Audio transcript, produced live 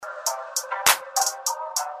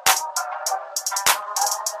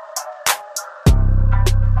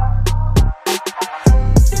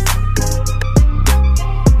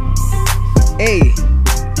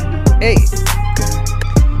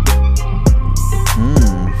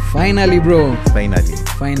Finally bro.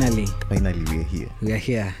 Finally we are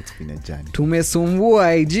here. It's been a journey.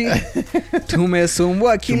 Tumesumbua IG.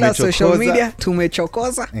 Tumesumbua kila social media.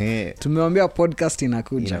 Tumechokoza. Tumeambia podcast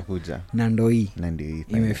inakuja. Na ndo hii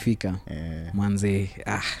imefika. Manze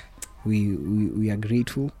we are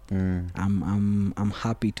grateful. I'm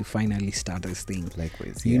happy to finally start this thing.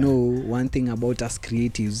 Likewise. You know, one thing about us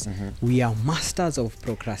creatives, we are masters of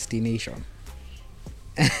procrastination.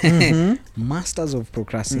 Masters of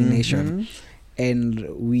procrastination. And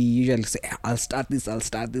we usually say, I'll start this.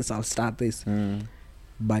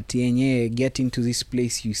 But getting to this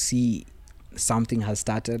place, you see something has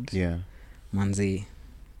started. Manze,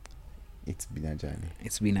 it's been a journey.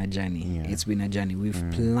 It's been a journey. We've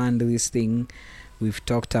planned this thing. We've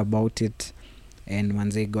talked about it. And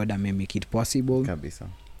manze, God may make it possible. Kabisa.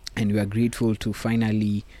 And we are grateful to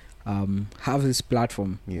finally have this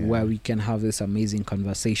platform where we can have these amazing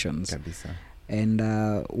conversations. Kabisa. And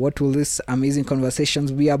what will these amazing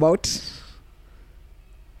conversations be about?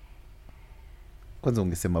 Kwanza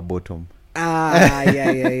ungesema bottom.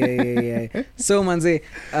 Yeah. So manze,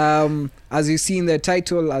 as you see in the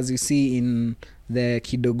title, as you see in the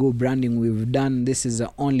Kidogo branding we've done, this is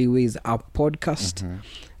the Only Ways Up podcast.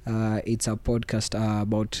 It's a podcast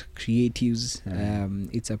about creatives.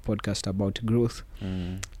 It's a podcast about growth.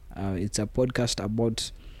 It's a podcast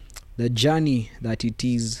about the journey that it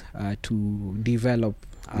is to develop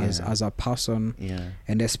as a person,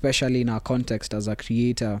 and especially in our context as a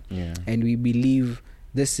creator. And we believe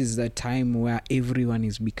this is the time where everyone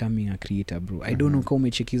is becoming a creator, bro. I don't know kama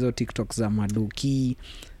umechekizo TikTok za madoki,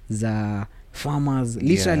 za farmers.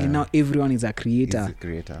 Literally now everyone is a creator.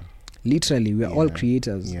 Literally we are all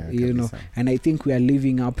creators, you know. And I think we are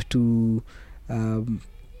living up to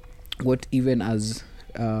what even as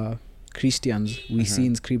Christians we see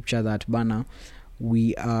in scripture, that bana,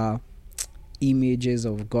 we are images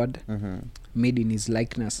of God, made in his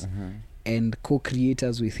likeness, and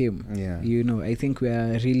co-creators with him. You know, I think we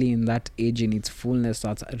are really in that age in its fullness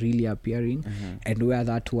that's really appearing, and where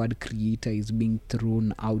that word creator is being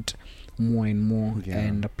thrown out more and more,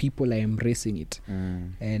 and people are embracing it.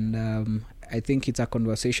 And I think it's a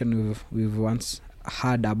conversation we've once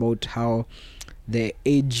had about how the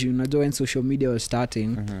age, you know, when social media was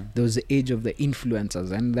starting, there was the age of the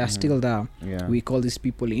influencers, and they're still there. We call these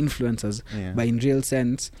people influencers, but in real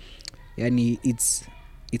sense, yani, it's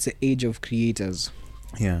an age of creators.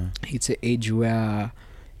 It's an age where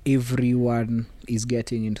everyone is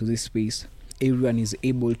getting into this space. Everyone is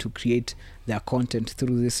able to create their content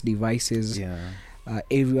through these devices.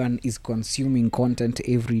 Everyone is consuming content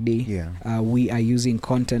every day. We are using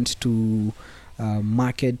content to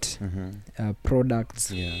market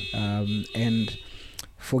products, and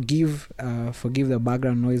forgive the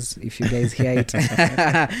background noise if you guys hear it.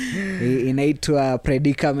 In aid to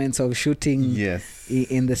predicaments of shooting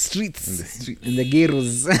in the streets, in the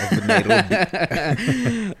ghettos of Nairobi.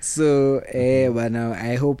 So bana,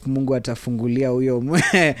 I hope Mungu atafungulia huyo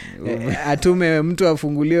atume mtu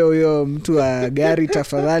afungulie huyo mtu wa gari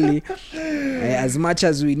tafadhali. As much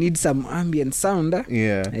as we need some ambient sound,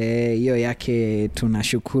 hiyo yake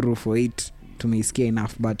tunashukuru for it, tumeisikia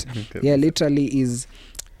enough. But literally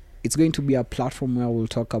it's going to be a platform where we'll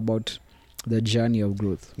talk about the journey of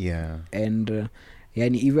growth. And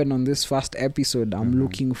even on this first episode, I'm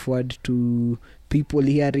looking forward to people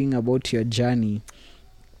hearing about your journey.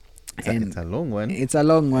 It's a long one. It's a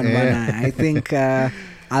long one, man. I think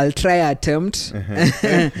I'll try attempt.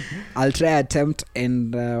 I'll try attempt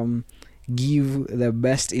and give the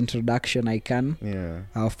best introduction I can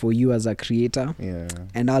for you as a creator.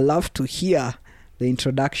 And I love to hear the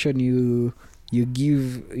introduction you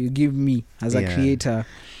give me as a creator.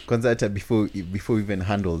 Kwanza, before we even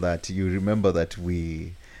handle that, you remember that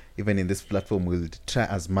we, even in this platform, will try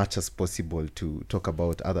as much as possible to talk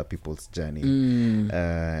about other people's journey,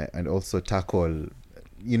 and also tackle,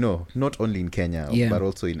 you know, not only in Kenya but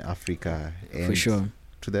also in Africa, and for sure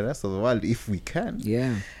to the rest of the world if we can.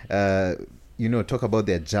 You know, talk about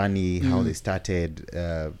their journey, how they started.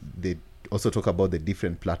 They also talk about the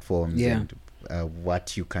different platforms and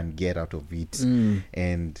what you can get out of it,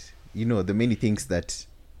 and you know, the many things that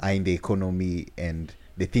are in the economy and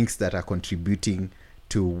the things that are contributing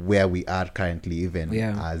to where we are currently, even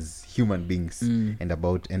as human beings,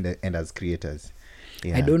 and as creators.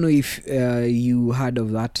 I don't know if you heard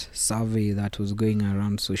of that survey that was going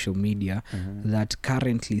around social media, that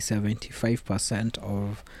currently 75%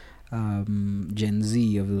 of Gen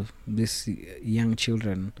Z, of this young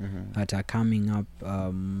children that are coming up,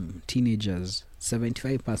 teenagers,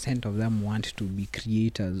 75% of them want to be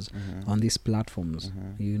creators on these platforms,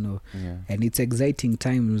 you know. And it's exciting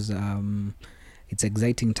times. it's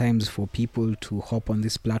exciting times for people to hop on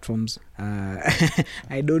these platforms.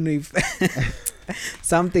 I don't know if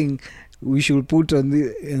something we should put on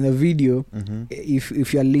in the video.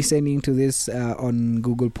 If you're listening to this on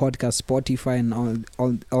Google Podcast, Spotify,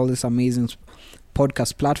 and all these amazing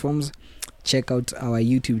podcast platforms, check out our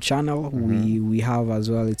YouTube channel. We have as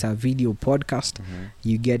well, it's a video podcast.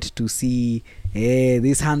 You get to see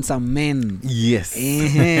these handsome men, yes,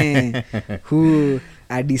 who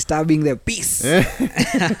are disturbing the peace.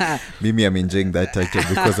 Mimi, I'm enjoying that title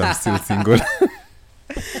because I'm still single.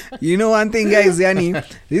 You know one thing, guys, Yani,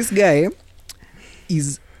 this guy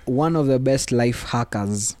is one of the best life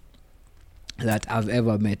hackers that I've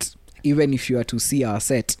ever met. Even if you are to see our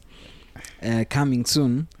set coming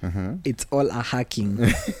soon, it's all a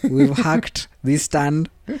hacking. We've hacked this stand,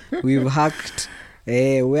 we've hacked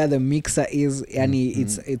where the mixer is, yani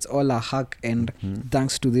it's all a hack, and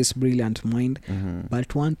thanks to this brilliant mind.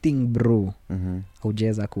 But one thing, bro,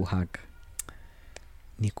 hujeza kuhack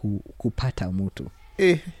ni kupata mtu.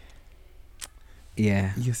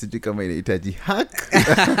 Yeah. Hiyo sijui kama inahitaji hack.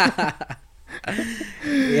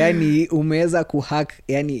 Yani umeweza kuhack,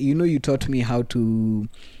 yani you taught me how to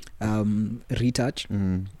retouch.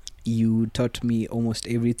 You taught me almost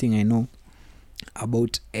everything I know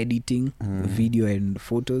about editing video and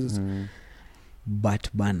photos. But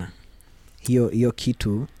bana, hiyo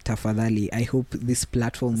kitu tafadhali, I hope this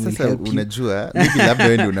platform will help you. Unajua maybe labda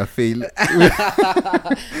wewe una fail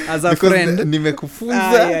as a friend,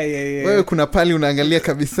 nimekufunza wewe kuna pali unaangalia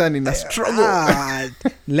kabisa ni na struggle.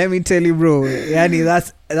 Let me tell you, bro, yani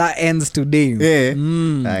that ends today.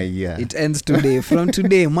 It ends today. From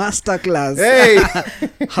today, masterclass.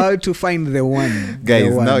 How to find the one,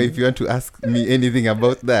 guys. Now if you want to ask me anything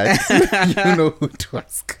about that, you know who to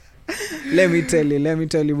ask. Let me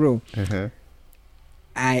tell you, bro.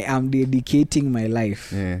 I am dedicating my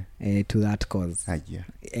life to that cause.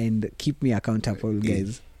 And keep me accountable,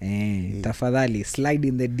 guys. Tafadhali, slide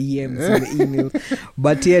in the DMs and the emails.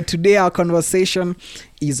 But today our conversation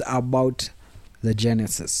is about the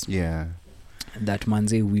genesis. That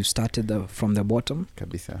manze, we've started from the bottom.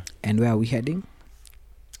 Kabisa. And where are we heading?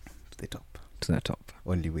 To the top. To the top.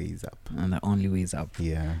 Only way is up. And the only way is up.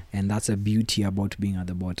 And that's a beauty about being at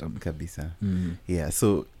the bottom. Kabisa.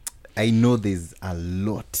 So I know there's a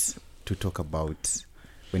lot to talk about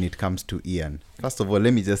when it comes to Ian. First of all,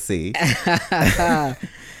 let me just say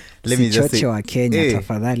wa Kenya,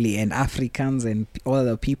 tafadhali, and Africans and all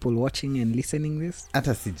the people watching and listening this.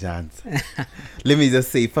 Ata sijanza. Let me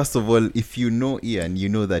just say, first of all, if you know Ian, you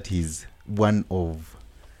know that he's one of,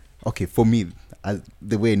 for me,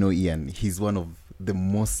 the way I know Ian, he's one of the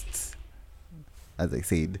most, as I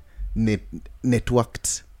said,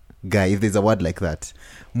 networked guy, if there's a word like that,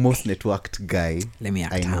 most networked guy. Let me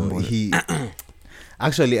act I know. humble. He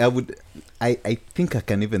actually, I think I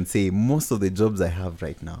can even say most of the jobs I have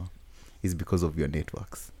right now is because of your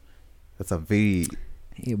networks. That's a very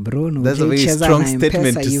strong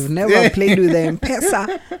statement. You've never played with the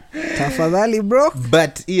M-Pesa. Tafadhali, bro.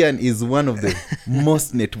 But Ian is one of the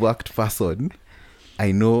most networked person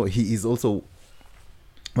I know. He is also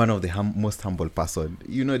one of the most humble person.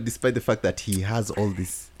 Despite the fact that he has all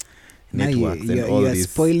this networks and all this. You're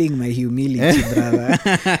spoiling my humility, brother.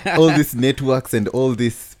 All these networks and all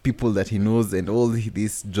these people that he knows and all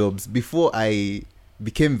these jobs. Before I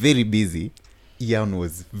became very busy, Ian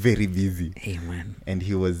was very busy. Hey, man. And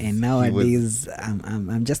he was. And nowadays,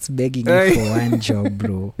 I'm just begging you for one job,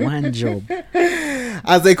 bro. One job.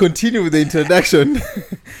 As I continue with the introduction,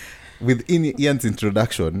 with Ian's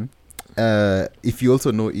introduction, if you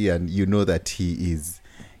also know Ian, you know that he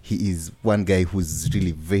is one guy who's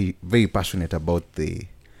really very, very passionate about the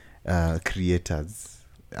creators.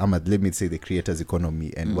 Let me say the creators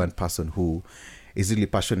economy, and one person who is really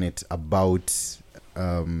passionate about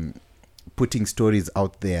putting stories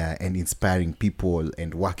out there and inspiring people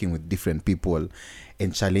and working with different people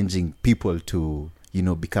and challenging people to,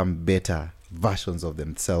 become better versions of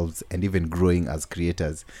themselves and even growing as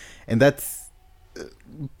creators. And that's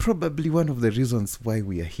probably one of the reasons why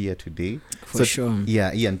we are here today. For sure.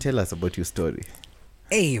 Yeah, Ian, tell us about your story.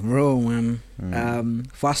 Hey, bro, man.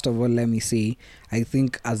 First of all, let me say, I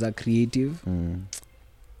think as a creative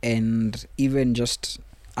and even just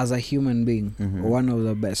as a human being, one of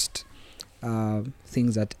the best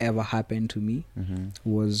things that ever happened to me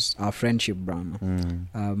was our friendship, Brahma.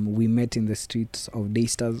 We met in the streets of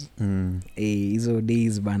Daysters. Hizo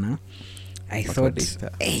days, bana. I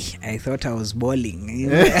thought I was balling.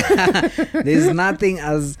 There's nothing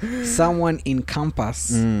as someone in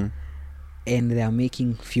campus and they are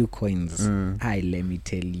making few coins. Let me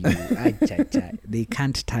tell you, they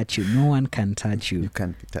can't touch you. No one can touch you. You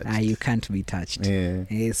can't be touched. You can't be touched.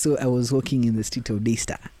 Yeah. So I was walking in the street of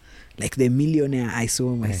Daystar, like the millionaire I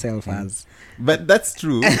saw myself as. But that's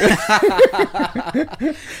true.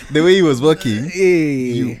 The way he was walking,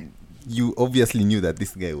 you obviously knew that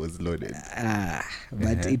this guy was loaded.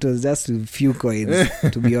 But it was just a few coins,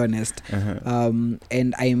 to be honest.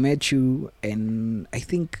 And I met you, and I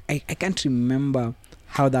think I can't remember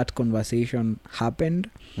how that conversation happened,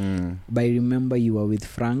 but I remember you were with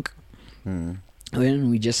Frank when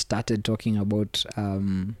we just started talking about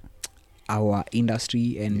our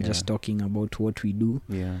industry and just talking about what we do,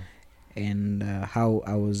 and how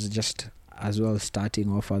I was just as well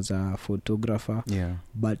starting off as a photographer.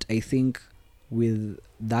 But I think with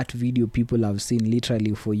that video people have seen,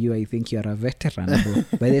 literally for you, I think you're a veteran, bro.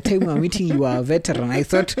 By the time we're meeting, you are a veteran. I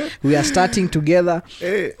thought we are starting together.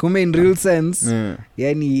 Come in real sense.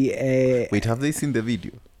 Wait, have they seen the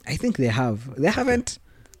video? I think they have. They haven't.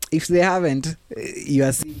 If they haven't, you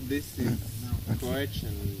are seeing. This is a torch,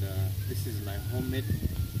 and this is my homemade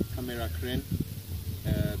camera crane.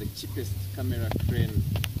 The cheapest camera crane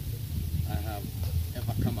I have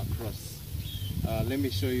ever come across. Let me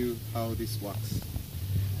show you how this works.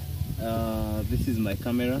 This is my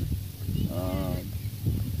camera,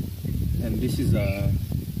 and this is a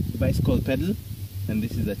bicycle pedal, and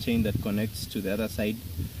this is a chain that connects to the other side,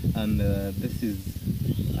 and this is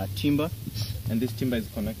a timber, and this timber is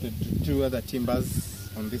connected to two other timbers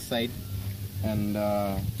on this side, and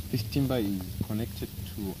this timber is connected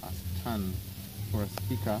to a stand for a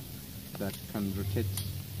speaker that can rotate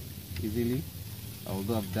easily,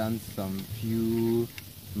 although I've done some few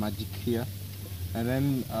magic here. And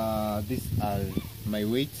then these are my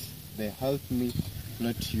weights. They help me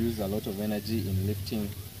not to use a lot of energy in lifting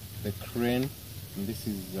the crane. And this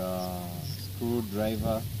is a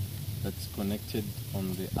screwdriver that's connected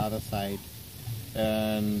on the other side.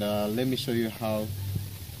 And let me show you how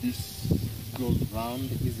this goes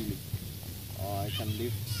round easily. I can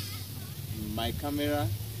lift my camera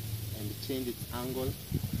and change its angle.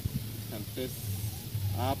 It can face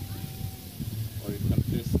up or it can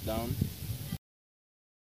face down.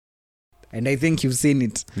 And I think you've seen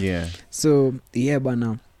it. So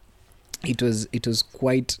bana, it was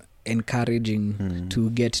quite encouraging to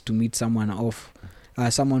get to meet someone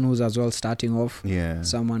who's as well starting off,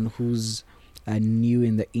 someone who's new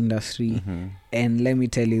in the industry. And let me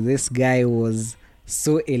tell you, this guy was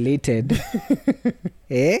so elated.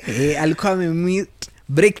 Alikuwa meet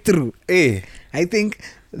breakthrough. I think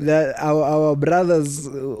that our brothers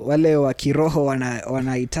wale wa kiroho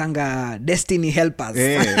wanaitanga destiny helpers.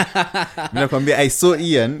 Nakwambia, I saw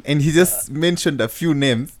Ian and he just mentioned a few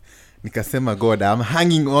names. Nikasema, God, I'm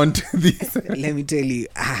hanging on to this. Let me tell you,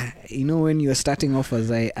 when you're starting off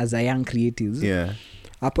as a young creative,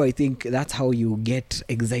 hapo I think that's how you get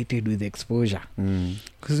excited with exposure.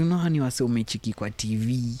 Because hani wase umechiki kwa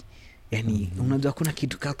TV, yani unajua kuna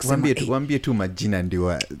kitu kama kusema waambie tu majina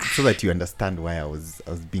ndio so that you understand why I was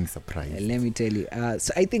being surprised. Let me tell you,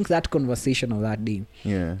 so I think that conversation of that day,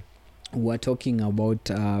 we were talking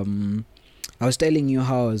about I was telling you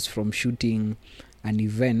how I was from shooting an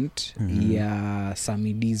event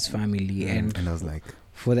Sammy D's family, and I was like,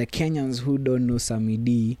 for the Kenyans who don't know Sammy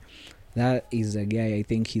D, that is a guy, I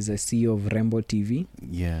think he's a CEO of Rembo TV.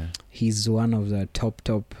 He's one of the top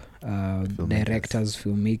directors,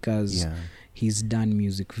 filmmakers. He's done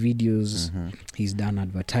music videos. He's done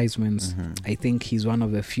advertisements. I think he's one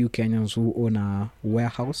of the few Kenyans who own a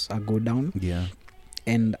warehouse, a go down.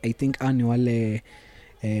 And I think ani wale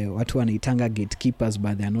watu wanaitanga gatekeepers,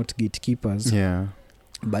 but they're not gatekeepers.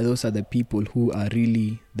 But those are the people who are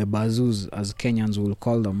really the bazoos, as Kenyans will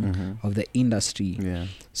call them, of the industry.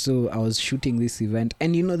 So I was shooting this event,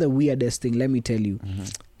 and the weirdest thing, let me tell you,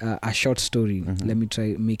 a short story. Let me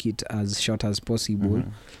try make it as short as possible.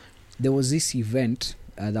 There was this event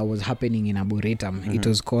that was happening in Arboretum. It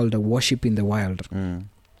was called Worship in the Wild.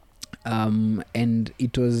 And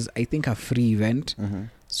it was, I think, a free event.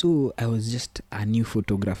 So I was just a new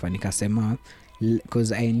photographer. Nikasema,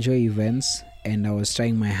 because I enjoy events and I was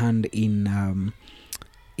trying my hand in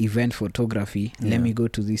event photography. Let me go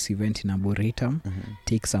to this event in Arboretum,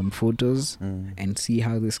 take some photos and see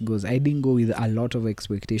how this goes. I didn't go with a lot of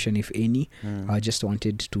expectation, if any. I just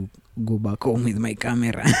wanted to go back home with my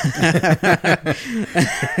camera.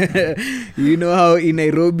 You know how in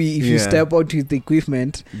Nairobi, if you step out with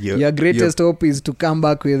equipment, your greatest hope is to come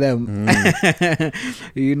back with them.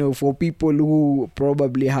 For people who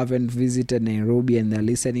probably haven't visited Nairobi and they're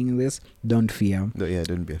listening to this, don't fear.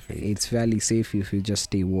 Don't be afraid. It's fairly safe if you just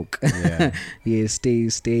stay woke.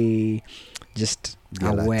 Stay just The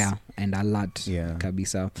alerts. aware and alert. Yeah.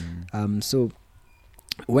 Kabisa. So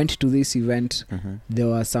went to this event. There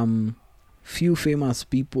were some few famous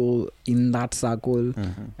people in that circle,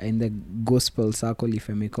 in the gospel circle, if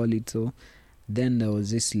I may call it so. Then there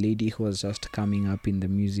was this lady who was just coming up in the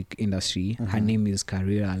music industry. Her name is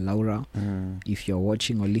Carrera Laura. If you're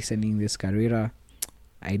watching or listening this, Carrera,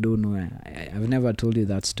 I don't know. I've never told you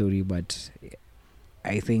that story, but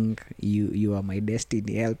I think you are my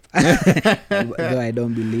destiny help. Though I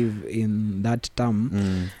don't believe in that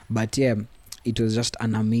term. But yeah, it was just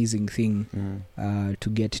an amazing thing to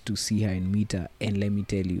get to see her and meet her. And let me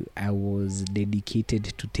tell you, I was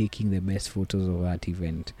dedicated to taking the best photos of that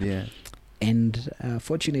event. Yeah. And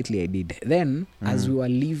fortunately I did. Then as we were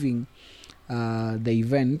leaving the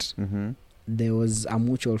event, there was a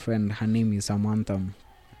mutual friend. Her name is Samantha.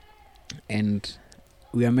 And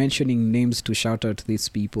we are mentioning names to shout out these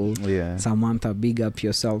people. Yeah. Samantha, big up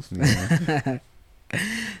yourself. Yeah.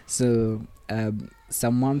 So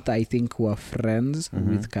Samantha, I think, were friends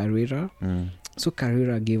with Carrera. So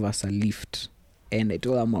Carrera gave us a lift. And I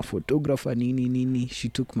told her I'm a photographer, nini. She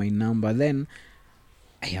took my number. Then,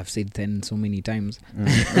 I have said then so many times.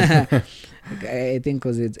 I think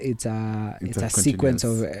because it's a sequence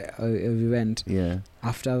of event. Yeah.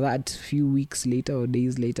 After that, few weeks later or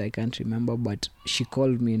days later, I can't remember, but she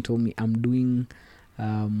called me and told me I'm doing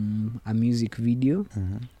a music video,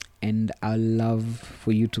 and I'd love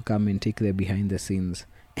for you to come and take the behind the scenes.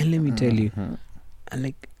 And let me tell you, I'm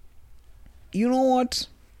like, you know what?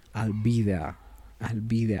 I'll be there.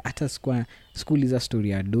 At a school is a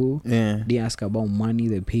story I do. Yeah. They ask about money,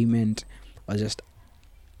 the payment, or just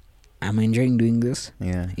I'm enjoying doing this.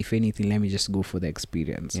 Yeah. If anything, let me just go for the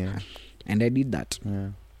experience. Yeah. And I did that. Yeah.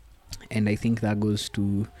 And I think that goes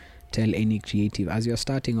to tell any creative, as you're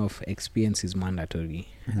starting off, experience is mandatory.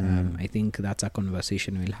 I think that's a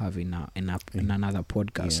conversation we'll have in another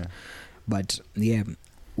podcast. Yeah. But yeah,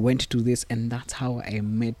 went to this, and that's how I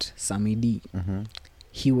met Sammy D.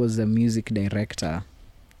 He was the music director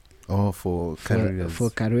for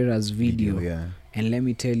Carrera's video. Yeah. And let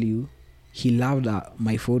me tell you, he loved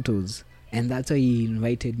my photos, and that's why he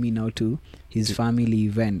invited me now to his family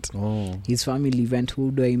event. His family event,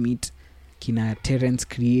 who do I meet? Kina Terence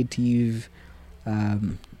Creative,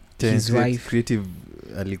 his wife Creative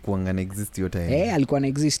alikuanga na exist hiyo time. Alikuwa na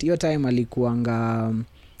exist hiyo time. Alikuanga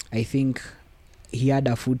I think he had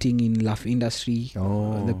a footing in Laugh Industry,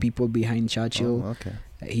 the people behind Churchill. Okay.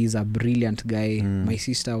 He's a brilliant guy. My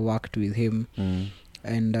sister worked with him,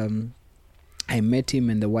 and I met him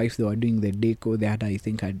and the wife. They were doing the deco. They had, I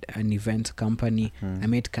think, an event company. I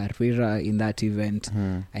met Carrera in that event.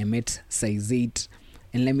 I met Size 8.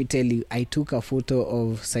 And let me tell you, I took a photo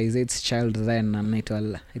of Size 8's child then, and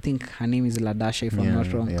I think her name is Ladasha, if I'm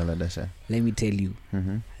not wrong. Yeah, Ladasha. Let me tell you,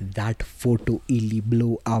 that photo really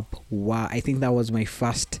blew up. Wow, I think that was my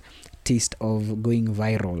first taste of going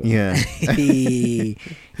viral. Yeah.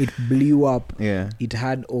 It blew up. Yeah. It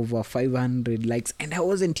had over 500 likes, and I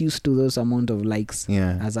wasn't used to those amount of likes.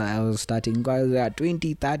 Yeah. As I was starting, guys, at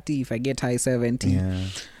 20, 30, if I get high 70. Yeah.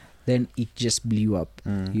 Then it just blew up.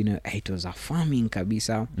 You know, it was a farming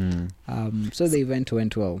kabisa. So the event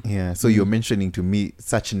went well. Yeah. So you're mentioning to me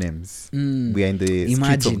such names. We are in the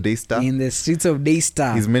streets of Daystar. In the streets of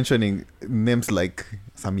Daystar. He's mentioning names like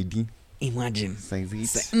Sammy D. Imagine.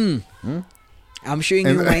 Size 8. I'm showing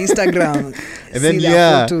you my Instagram. And then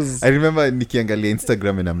photos. I remember nikiangalia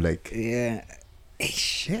Instagram and I'm like, yeah.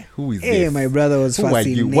 Who is this? My brother was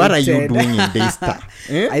fascinated. What are you doing in Daystar?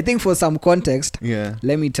 I think for some context, yeah,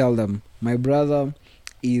 let me tell them. My brother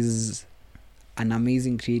is an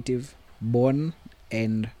amazing creative, born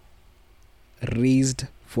and raised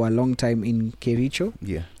for a long time in Kericho.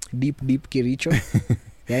 Yeah. Deep Kericho.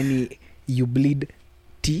 Yani, you bleed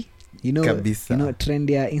tea. You know, Kabisa. You know trend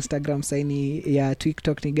ya Instagram saini ya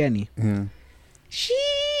TikTok ni gani?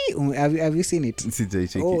 Have you seen it?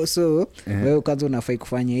 So wewe kwanza unafai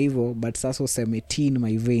kufanya hivyo, but sasa useme tea in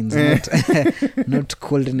my veins, not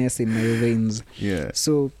coldness in my veins. Yeah.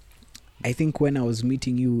 So I think when I was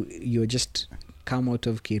meeting you, you just come out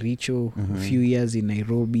of Kericho, a few years in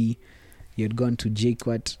Nairobi. You had gone to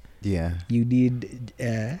JKUAT. Yeah. You did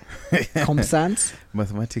Comp Science.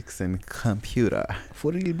 Mathematics and computer.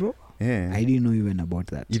 For real, bro? Yeah. I didn't know even about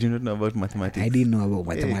that. You did not know about mathematics? I didn't know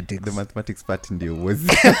about mathematics. The mathematics part in there was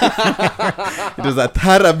it was a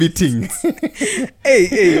thorough beating.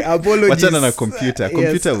 Hey, apologies. Wachana na computer.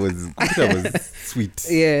 Computer was sweet.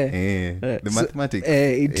 Yeah. The mathematics.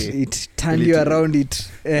 It turned you around it.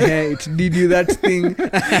 It did you that thing.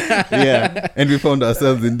 Yeah. And we found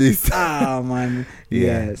ourselves in this. Man.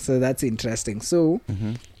 Yeah. So that's interesting. So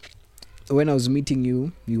when I was meeting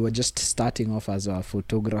you, you were just starting off as a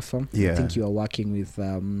photographer. Yeah. I think you were working with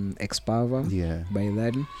Expava by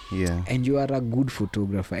then. Yeah. And you are a good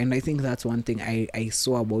photographer. And I think that's one thing I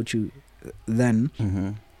saw about you then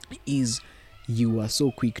is you are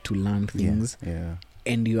so quick to learn things. Yeah.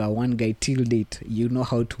 And you are one guy till date. You know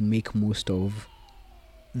how to make most of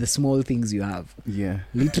the small things you have. Yeah.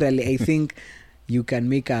 Literally, I think you can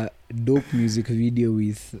make a dope music video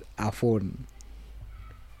with a phone.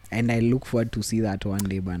 And I look forward to see that one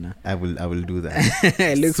day, Bana. I will do that.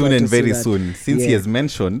 I look soon and very soon. Since he has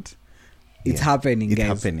mentioned, it's happening, it's guys.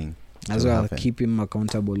 happening. As well, keep him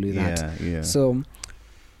accountable with that. Yeah. So,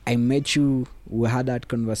 I met you. We had that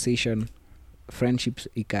conversation. Friendships,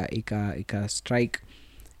 ika strike.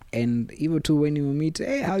 And even too, when you meet,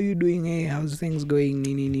 hey, how you doing? Hey, how's things going?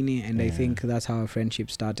 And I think that's how our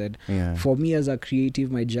friendship started. Yeah. For me as a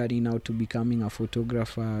creative, my journey now to becoming a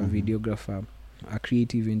photographer, videographer, a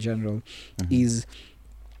creative in general, is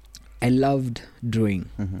I loved drawing.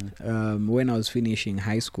 When I was finishing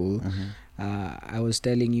high school, I was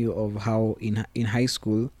telling you of how in high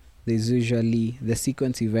school, there's usually the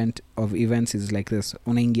sequence of events is like this.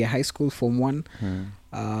 Unaingia high school Form 1,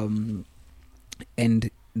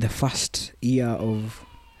 and the first year of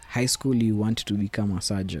high school you want to become a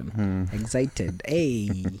surgeon. Excited.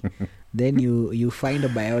 Hey. Then you find a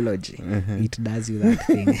biology. It does you that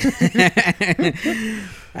thing.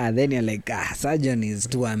 Then you're like, surgeon is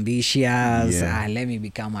too ambitious. Let me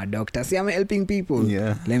become a doctor. See, I'm helping people.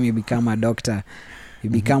 Let me become a doctor.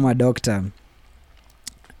 You become a doctor.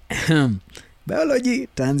 Biology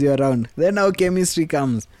turns you around. Then now chemistry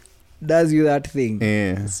comes. Does you that thing.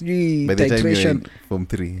 By the time you're in Form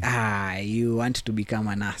 3. You want to become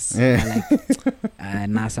a nurse.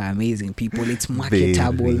 Nurse are amazing people. It's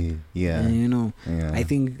marketable. You know, I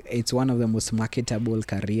think it's one of the most marketable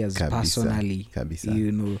careers personally.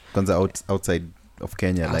 You know, outside of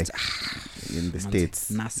Kenya, like in the States,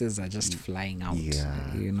 nurses are just flying out.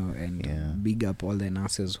 You know, and big up all the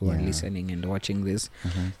nurses who are listening and watching this.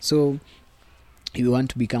 So you want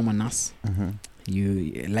to become a nurse.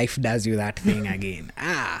 Life does you that thing again.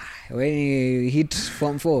 When you hit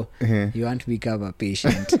Form 4, you want to become a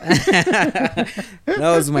patient. That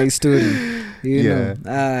was my story. You know,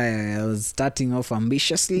 I was starting off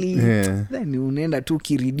ambitiously. Then unaenda tu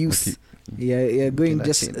reduce. You're going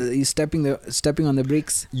just stepping on the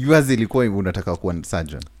brakes. Yours ilikuwa unataka kuwa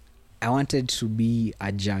surgeon. I wanted to be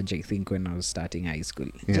a judge, I think, when I was starting high school.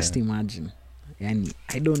 Just imagine. Yani,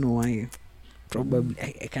 I don't know why. Probably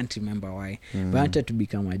I can't remember why, but I wanted to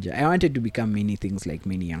become a judge. I wanted to become many things like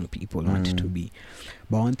many young people wanted to be,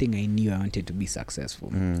 but one thing I knew, I wanted to be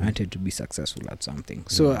successful. I wanted to be successful at something.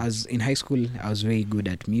 So as in high school, I was very good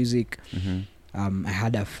at music. I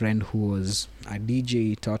had a friend who was a DJ.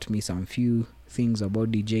 He taught me some few things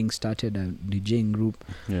about DJing. Started a DJing group.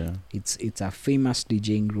 It's a famous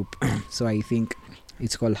DJing group. So I think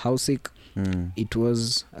it's called Houseic. It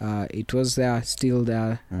was there, still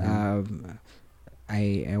there.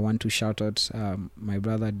 I want to shout out my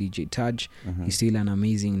brother DJ Taj. He's still an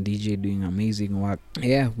amazing DJ doing amazing work.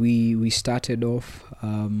 We started off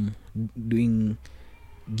doing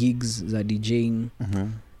gigs za DJing.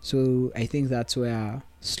 So I think that's where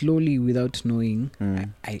slowly, without knowing,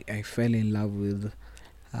 I fell in love with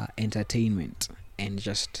entertainment and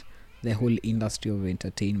just the whole industry of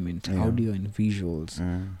entertainment, audio and visuals.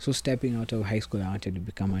 So stepping out of high school, I wanted to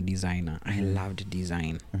become a designer. I loved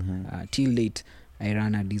design. Till date, I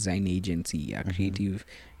ran a design agency, a creative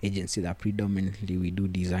agency that predominantly we do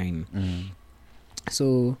design.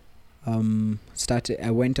 So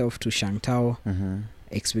I went off to Shangtao.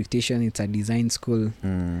 Expectation, it's a design school.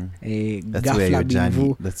 That's where your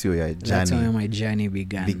journey. That's where my journey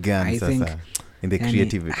began. I think in the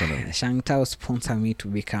creative economy. Shangtao sponsor me to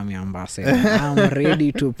become an ambassador. I'm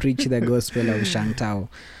ready to preach the gospel of Shangtao.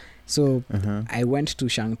 So I went to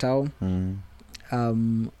Shangtao.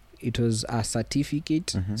 It was a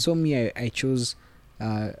certificate. So I chose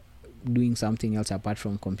doing something else apart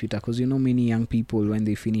from computer, because you know many young people when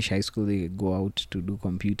they finish high school they go out to do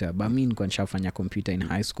computer, but me nilikuwa nishafanya computer in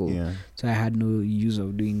high school. So I had no use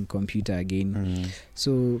of doing computer again.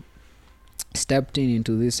 So stepped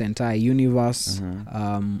into this entire universe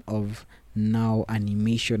of now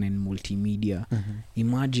animation and multimedia.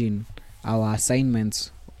 Imagine our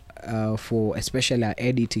assignments for especially our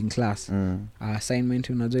editing class. Our assignment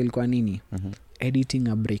unajua ilikuwa nini? Editing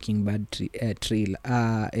a Breaking Bad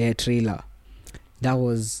trailer. That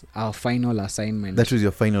was our final assignment. That was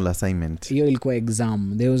your final assignment. Hiyo ilikuwa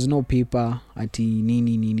exam. There was no paper ati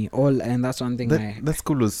nini all, and that's one thing. That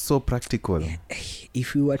school was so practical.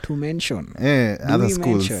 If we were to mention other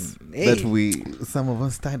schools that some of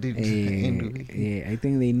us studied I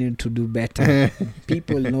think they need to do better.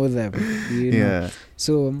 People know them, you know.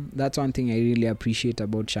 So that's one thing I really appreciate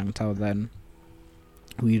about Shangtao. Then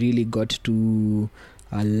we really got to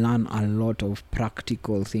learn a lot of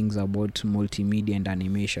practical things about multimedia and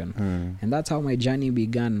animation. And that's how my journey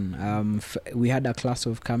began. We had a class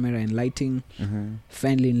of camera and lighting,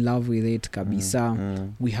 fell in love with it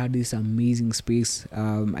kabisa. We had this amazing space.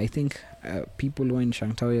 I think people who are in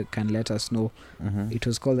Shangtao can let us know. It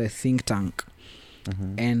was called the Think Tank.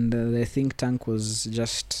 And the Think Tank was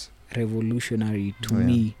just revolutionary to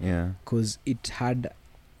me, because it had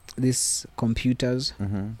these computers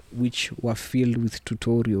which were filled with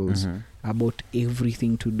tutorials about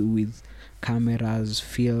everything to do with cameras,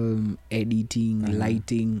 film, editing,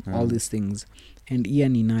 lighting, all these things. And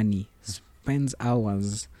Ian Inani spends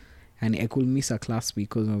hours, and I could miss a class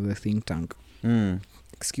because of the Think Tank. I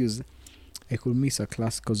could miss a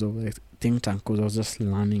class because of the Think Tank, because I was just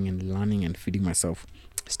learning and feeding myself.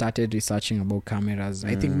 Started researching about cameras.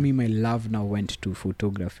 I think my love now went to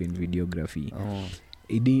photography and videography.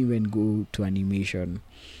 It didn't even go to animation.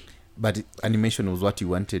 But animation was what you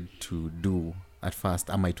wanted to do at first.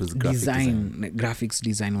 It was graphics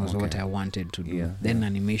design was what I wanted to do. Then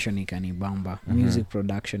animation ikanibamba, music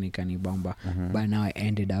production ikanibamba. But now I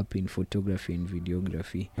ended up in photography and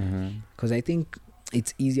videography. Because I think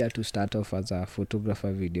it's easier to start off as a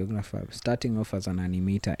photographer, videographer. Starting off as an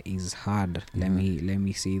animator is hard. Let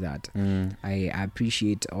me say that. I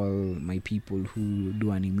appreciate all my people who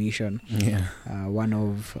do animation. One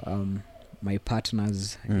of my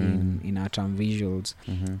partners in Atom Visuals,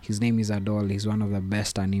 his name is Adol. He's one of the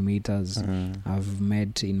best animators I've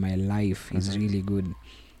met in my life. He's really good.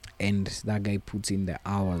 And that guy puts in the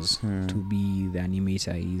hours to be the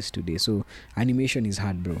animator he is today. So animation is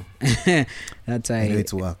hard, bro. That's why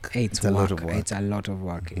it's work. It's a lot of work. It's a lot of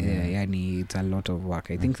work. It's a lot of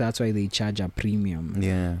work. I think that's why they charge a premium.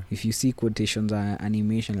 If you see quotations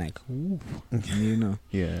animation, like, ooh, you know.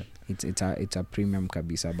 It's a premium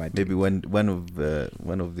kabisa. But maybe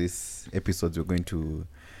one of these episodes we're going to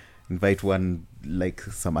invite one, like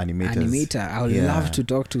some animator. I would love to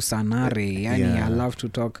talk to Sanare. I love to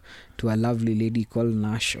talk to a lovely lady called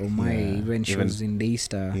Nash Omai when she was in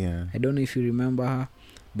Daystar. I don't know if you remember her,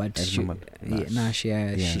 but Nash,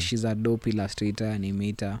 she's a dope illustrator,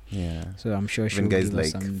 animator. So I'm sure she'll give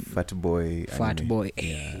us some Fat Boy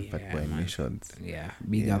animations.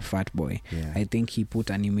 Big up Fat Boy. I think he put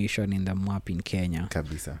animation in the map in Kenya.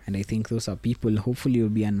 Kabisa. And I think those are people hopefully will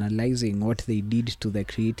be analyzing what they did to the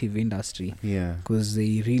creative industry. Because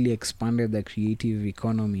they really expanded the creative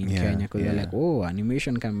economy in Kenya. Because they're like,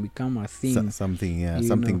 animation can become a thing.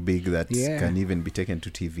 Something big that can even be taken to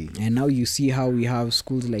TV. And now you see how we have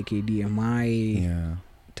schools like ADMI,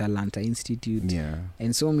 Talanta Institute,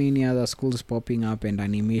 and so many other schools popping up, and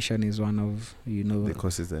animation is one of the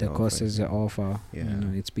courses they offer.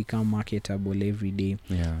 It's become marketable every day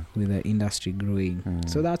with the industry growing.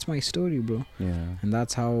 So that's my story, bro. And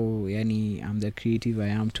that's how I'm the creative I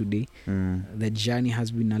am today. The journey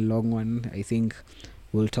has been a long one. I think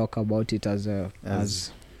we'll talk about it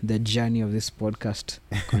as the journey of this podcast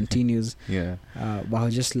continues. But I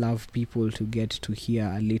just love people to get to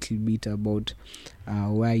hear a little bit about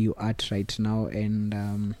where you at right now,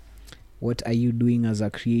 and what are you doing as a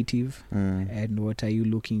creative, and what are you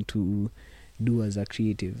looking to do as a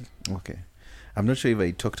creative. Okay. I'm not sure if I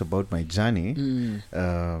talked about my journey,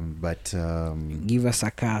 but give us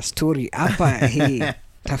a story. Apa, hey.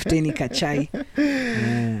 Tafuteni kachai,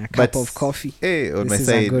 a cup of coffee. On this my is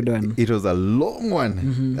side, a good one. It was a long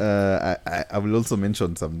one. I will also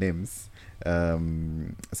mention some names.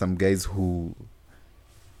 Some guys who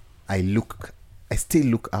I still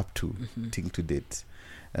look up to till to date.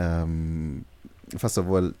 First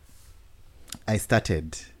of all, I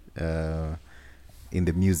started in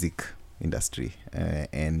the music industry,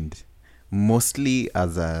 and mostly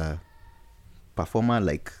as a performer,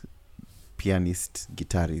 like pianist,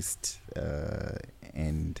 guitarist,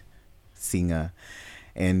 and singer.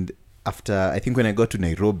 And after, I think when I got to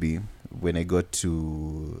Nairobi, when I got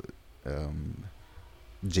to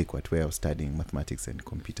JKUAT, where I was studying mathematics and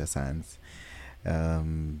computer science,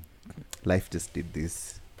 life just did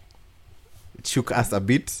this. It shook us a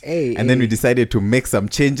bit, and then we decided to make some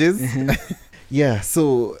changes. Yeah,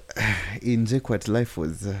 so in JKUAT, life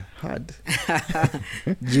was hard.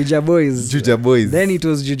 Juja Boys. Then it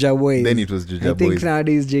was Juja Boys. I think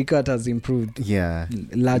nowadays JKUAT has improved. Yeah.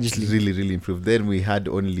 Largely. Really, really improved. Then we had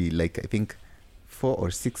only like, I think, 4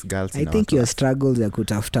 or 6 girls in I think your struggles ya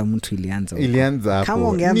kutafuta mtu ilianza hapo. Kama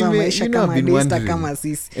ungeanza maisha kama Desta kama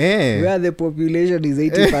sisi. Where the population is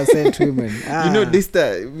 80% women. You know,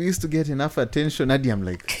 Desta, we used to get enough attention. Hadi I'm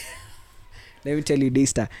like... Let me tell you,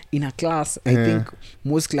 Desta, in a class, I think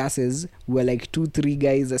most classes were like 2-3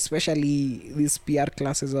 guys, especially these PR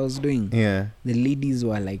classes I was doing. Yeah. The ladies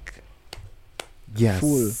were like...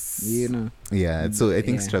 full, you know. Yeah, so I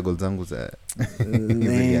think struggle zangu za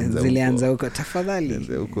zilianza huko tafadhali.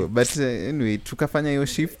 But anyway, tukafanya hiyo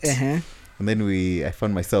shift. And then I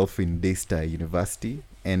found myself in Daystar University,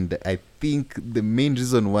 and I think the main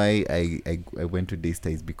reason why I went to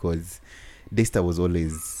Daystar is because Daystar was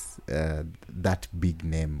always that big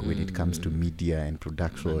name when it comes to media and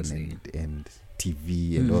production and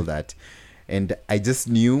TV and all that. And I just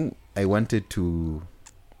knew I wanted to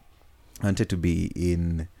be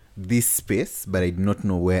in this space, but I did not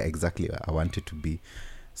know where exactly I wanted to be.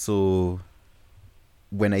 So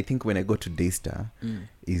when I got to Daystar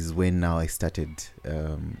is when now I started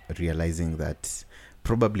realizing that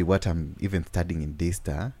probably what I'm even studying in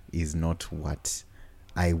Daystar is not what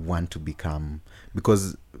I want to become.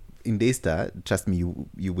 Because in Daystar, trust me,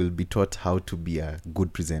 you will be taught how to be a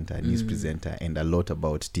good presenter, a news presenter, and a lot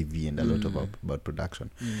about TV and a lot about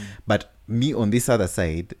production. But me on this other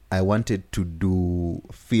side, I wanted to do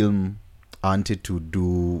film. I wanted to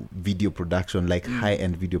do video production, like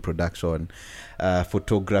high-end video production,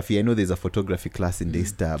 photography. I know there's a photography class in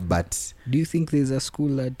Daystar, but... Do you think there's a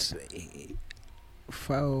school that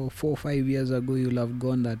 4 or 5 years ago you'll have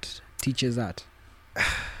gone that teaches that?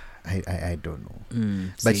 I don't know.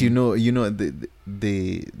 But you know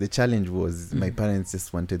the challenge was my parents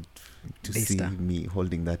just wanted to Daystar. see me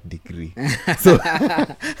holding that degree. So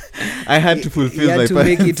I had to fulfill my parents.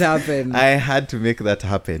 Make it happen. I had to make that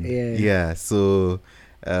happen. Yeah. So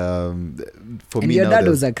for and me, your dad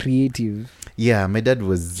was a creative. Yeah, my dad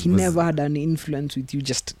was. He never had an influence with you.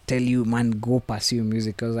 Just tell you, man, go pursue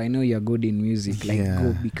music because I know you're good in music. Like,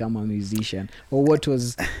 go become a musician. Or what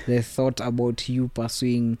was the thought about you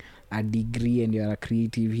pursuing a degree and you're a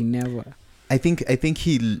creative? He never. I think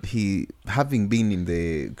he having been in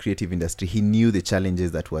the creative industry, he knew the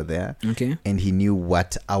challenges that were there. Okay. And he knew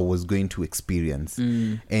what I was going to experience.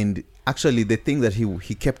 And actually, the thing that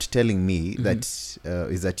he kept telling me that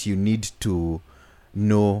is that you need to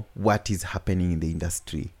know what is happening in the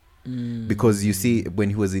industry, because you see when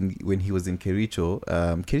he was in Kericho,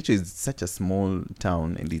 Kericho is such a small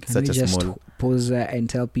town and it's such a small. Just pause and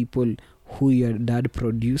tell people who your dad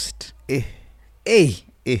produced. I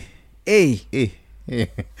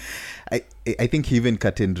think he even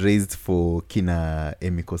curtain raised for Kina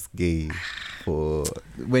Emikos Gay for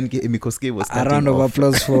when Emikos Gay was starting. A round of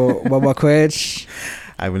applause for Baba Koech.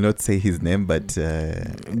 I will not say his name, but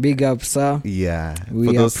big up, sir. Yeah,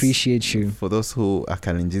 we appreciate you. For those who are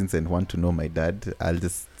Kalenjins and want to know my dad, I'll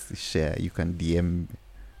just share. You can DM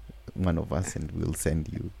one of us and we'll send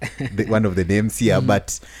you one of the names here.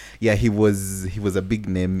 But yeah, he was a big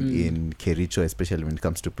name in Kericho, especially when it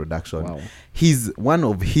comes to production. Wow. One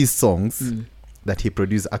of his songs that he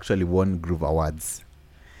produced actually won Groove Awards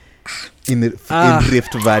in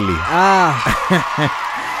Rift Valley.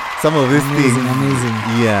 Some of these things, amazing.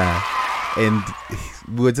 Yeah. And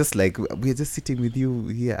we're just sitting with you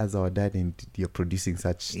here as our dad, and you're producing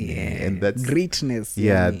such, and that's greatness.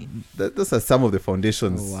 Yeah, those are some of the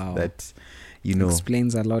foundations that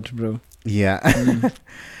explains a lot, bro. Yeah.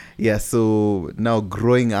 Yeah. So now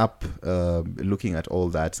growing up, looking at all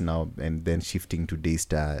that now, and then shifting to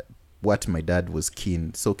Daystar, what my dad was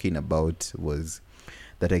so keen about was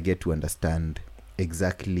that I get to understand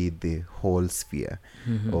exactly the whole sphere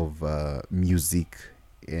of music.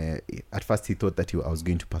 At first he thought that I was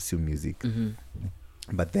going to pursue music,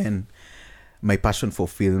 but then my passion for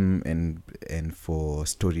film and for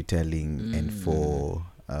storytelling and for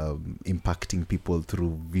impacting people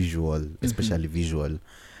through visual, especially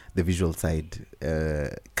the visual side,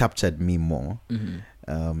 captured me more,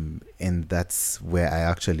 and that's where I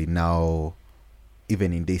actually now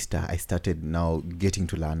even in Daystar, I started now getting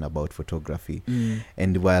to learn about photography.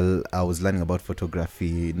 And while I was learning about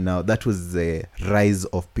photography, now that was the rise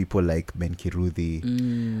of people like Ben Kiruthi,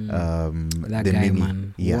 that the guy, many,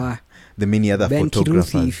 man. yeah, Wow. the many other Ben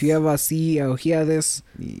photographers. Kiruthi, if you ever see or hear this,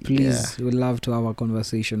 please, Yeah. we'd love to have a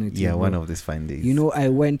conversation with you. Yeah, bro. one of these fine days. You know, I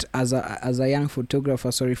went as a young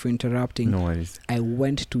photographer. Sorry for interrupting. No worries. I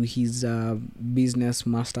went to his business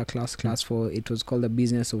masterclass class for, it was called the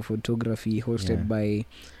Business of Photography, hosted by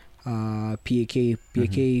PAK.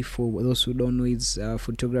 PAK, for those who don't know, it's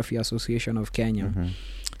Photography Association of Kenya.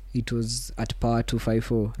 It was at Power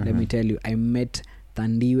 254. Let me tell you, I met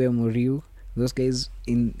Thandiwe Muriu. Those guys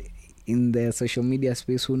in the social media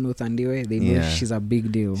space who know Thandiwe, they know she's a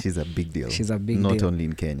big deal. She's a big deal. She's a big Not deal. only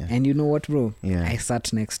in Kenya. And you know what, bro? Yeah. I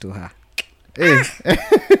sat next to her. Hey.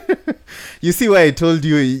 You see why I told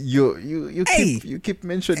you you Hey. keep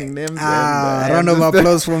mentioning names. Round of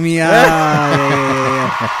applause for me.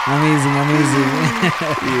 Yeah. Amazing.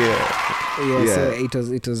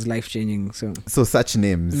 So it was life changing. So such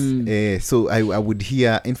names. So I would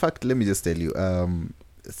hear. In fact, let me just tell you,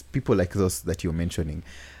 people like those that you're mentioning.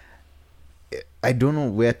 I don't know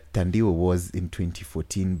where Thandiwe was in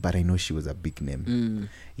 2014, but I know she was a big name.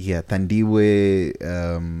 Yeah, Thandiwe,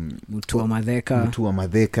 Mutua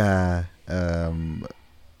Madheka,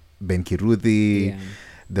 Ben Kiruthi. Yeah.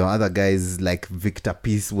 The other guys like Victor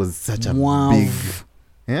Peace was such a Muav. big.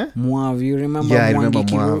 Yeah? Muav, you remember? Yeah, I remember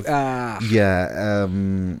Mwangi Muav. Yeah.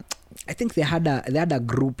 I think they had a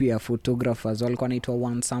group here, photographers, walikuwa naitwa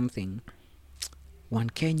One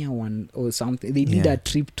Kenya, one or something. They did a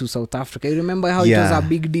trip to South Africa. You remember how it was a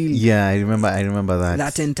big deal? Yeah, I remember that.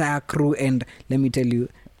 That entire crew, and let me tell you,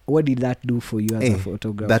 what did that do for you as a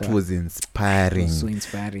photographer? That was inspiring. It was so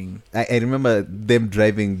inspiring. I remember them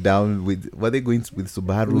driving down were they going with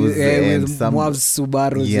Subarus and with some Moav's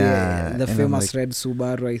Subarus, the and famous red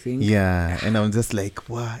Subaru, I think. Yeah, and I'm just like,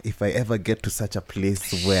 wow, if I ever get to such a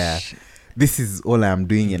place where this is all I'm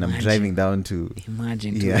doing and I'm driving down to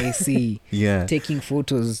AC, taking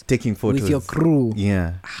photos with your crew.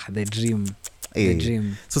 Yeah, the dream. The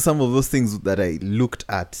dream. So some of those things that I looked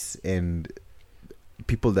at and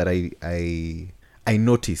people that I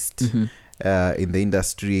noticed in the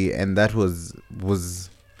industry, and that was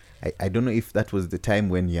I don't know if that was the time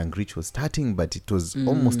when Young Rich was starting, but it was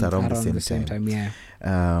almost around the same time.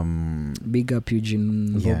 Big up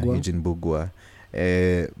Eugene Bugwa. Yeah, Eugene Bugwa.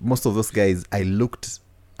 Most of those guys, I looked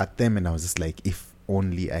at them and I was just like, if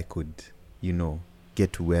only I could,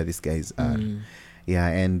 get to where these guys are. Yeah,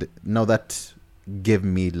 and now that gave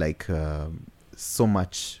me like so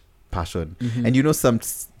much passion. And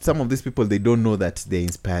some of these people, they don't know that they're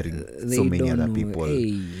inspiring so many other people.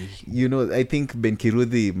 I think Ben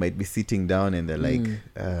Kiruthi might be sitting down and they're like,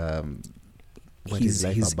 what is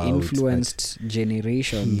life he's about? Influenced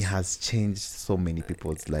generations. He has changed so many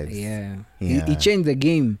people's lives. He changed the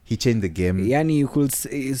game. Yani you could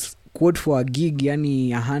quote for a gig, yani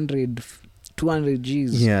 100, 200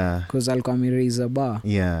 G's. Because alikuwa ameraise a bar.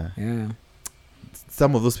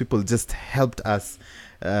 Some of those people just helped us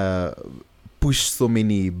push so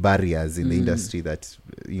many barriers in the industry that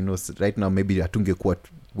right now maybe hatungekuwa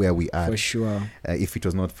where we are, for sure, if it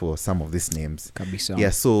was not for some of these names.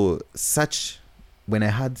 Kabisa. So when I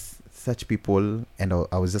had such people, and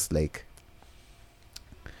I was just like,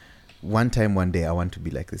 one day I want to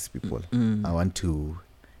be like these people. I want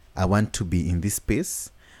to be in this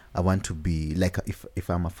space. I want to be like, if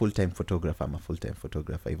I'm a full-time photographer, I'm a full-time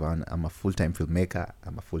photographer. If I'm a full-time filmmaker,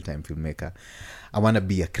 I'm a full-time filmmaker. I want to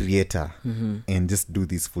be a creator and just do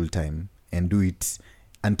this full-time and do it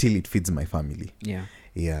until it feeds my family.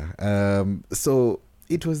 So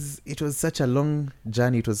it was such a long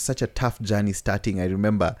journey. It was such a tough journey starting. I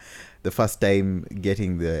remember the first time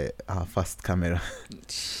getting our first camera.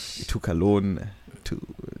 It took a loan to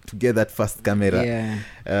get that first camera.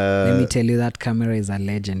 Let me tell you, that camera is a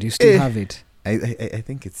legend. You still have it? I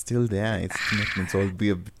think it's still there. It's not all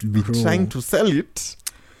be trying to sell it.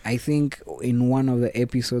 I think in one of the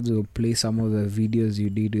episodes we'll play some of the videos you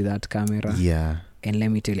did with that camera. And let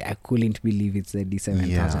me tell you, I couldn't believe it's the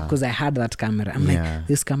D7000 because I had that camera. I'm like,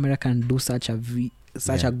 this camera can do such a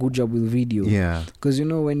good job with video. Because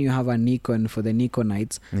when you have a Nikon, for the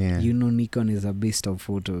Nikonites, Nikon is a beast of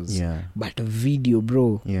photos. But video,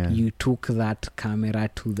 bro, you took that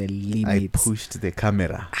camera to the limits. I pushed the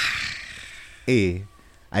camera.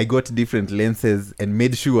 I got different lenses and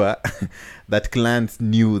made sure that clients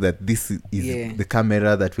knew that this is the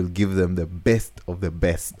camera that will give them the best of the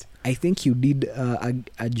best. I think you did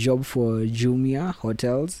a job for Jumia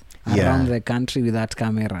hotels around the country with that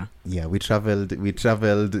camera. We traveled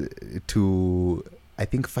to, I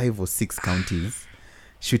think, 5 or 6 counties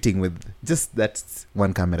shooting with just that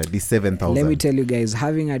one camera, D7000. Let me tell you guys,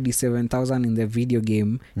 having a D7000 in the video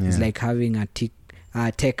game is like having a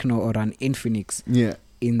Tecno or an Infinix. Yeah.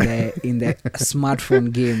 In the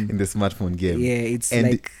smartphone game. In the smartphone game. Yeah, it's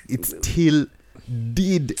and like it still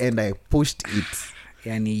did, and I pushed it.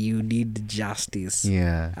 And you did justice.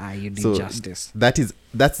 Yeah. You did justice.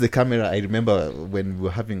 That's the camera. I remember when we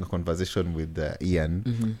were having a conversation with Ian.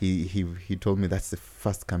 Mm-hmm. He told me that's the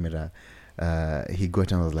first camera he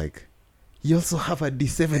got, and I was like, you also have a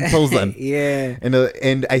D7000. Yeah.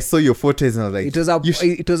 And I saw your photos, and I was like,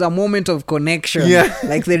 it was a moment of connection. Yeah.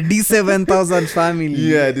 Like the D7000 family.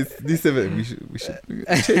 Yeah, this D7, we should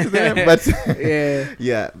change them. But yeah.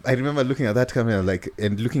 Yeah, I remember looking at that camera, like,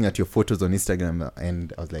 and looking at your photos on Instagram,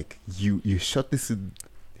 and I was like, you shot this with the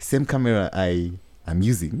same camera I'm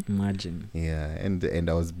using. Imagine. Yeah, and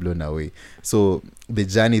I was blown away. So the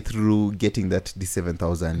journey through getting that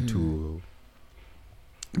D7000 to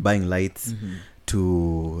buying lights,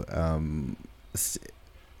 to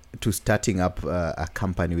starting up a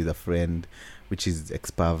company with a friend, which is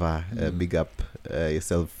Expava. Big up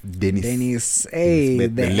yourself, Dennis. Hey,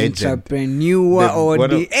 the legend.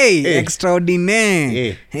 Entrepreneur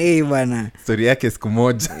extraordinaire. Hey bana. Story yake siku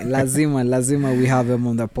moja. lazima we have him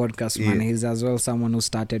on the podcast, man. He's as well someone who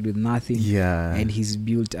started with nothing. Yeah. And he's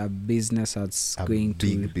built a business that's going to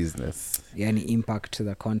big business. And impact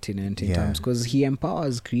the continent in terms, because he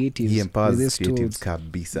empowers creatives. With his tools.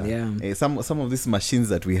 Kabisa. Yeah. Some of these machines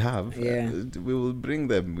that we have, we will bring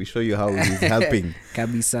them. We show you how it is helping.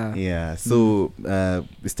 Kabisa. Yeah. So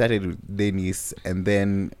we started with Dennis, and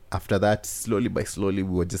then after that, slowly by slowly,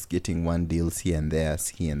 we were just getting one deals here and there.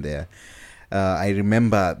 I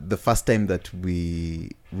remember the first time that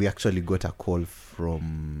we actually got a call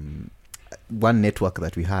from one network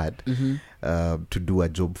that we had to do a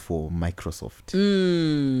job for Microsoft.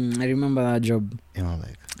 I remember that job. You know,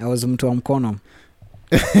 like, I was mtu wa mkono.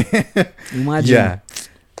 Imagine. Yeah.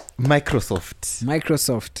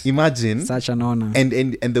 Microsoft. Imagine. Such an honor.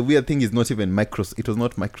 And the weird thing is, not even Microsoft. It was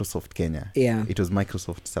not Microsoft Kenya. Yeah. It was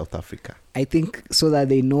Microsoft South Africa. I think so that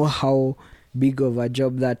they know how big of a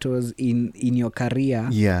job that was in your career.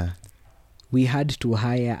 Yeah. We had to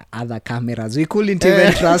hire other cameras. We couldn't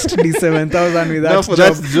even trust D7000 with that for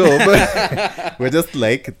job. That job. We're just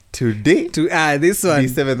like, today, this one,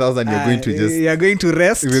 D7000, you're going to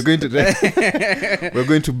rest. We're going to rest. We're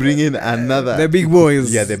going to bring in another. The big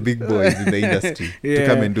boys. Yeah, the big boys in the industry to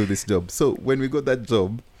come and do this job. So when we got that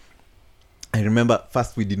job, I remember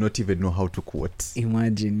first we did not even know how to quote.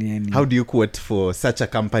 Imagine. Yani. How do you quote for such a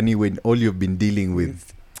company when all you've been dealing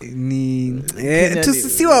with? Si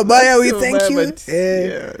wabaya, we thank you. But,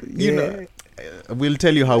 you know, we'll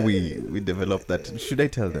tell you how we developed that. Should I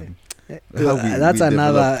tell them? That's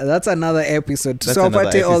another episode. So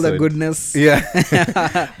apate all the goodness. Yeah.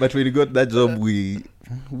 But when we got that job, we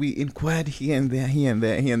inquired here and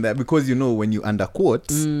there, because when you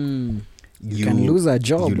underquote, you can lose a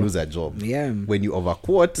job. You lose a job. Yeah. When you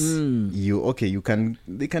overquote,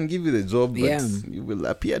 they can give you the job, but you will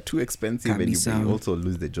appear too expensive and you will also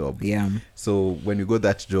lose the job. Yeah. So when we got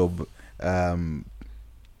that job,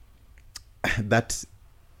 that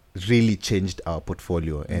really changed our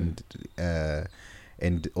portfolio and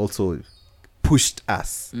also pushed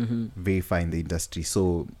us very far in the industry.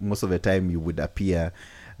 So most of the time you would appear,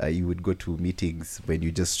 you would go to meetings when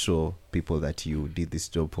you just show people that you did this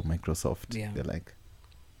job for Microsoft. Yeah. They're like,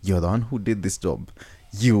 you're the one who did this job.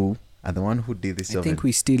 You are the one who did this job. I think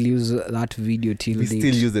we still use that video till date. We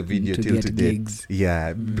still use the video till today. Gigs.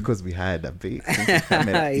 Yeah, because we had a very expensive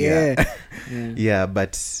camera. Yeah,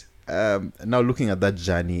 but now looking at that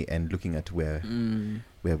journey and looking at where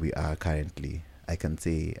we are currently, I can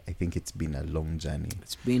say I think it's been a long journey.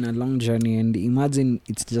 It's been a long journey, and imagine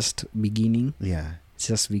it's just beginning. Yeah. It's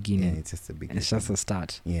just beginning. Yeah, it's just a beginning. It's just a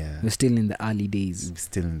start. Yeah. We're still in the early days.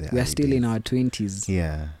 We are still in our 20s.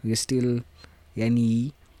 Yeah. We're still,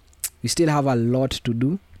 we still have a lot to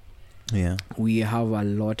do. Yeah. We have a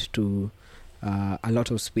lot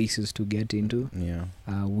of spaces to get into. Yeah.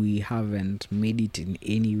 We haven't made it in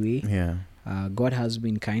any way. Yeah. God has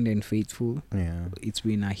been kind and faithful. Yeah. It's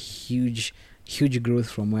been a huge growth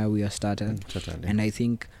from where we are started. Totally. And I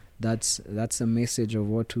think that's a message of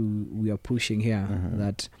what we are pushing here,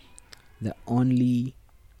 that the only,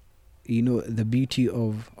 the beauty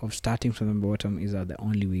of starting from the bottom is that the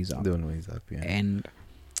only way is up. The only way is up, yeah. And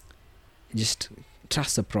just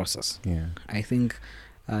trust the process. Yeah. I think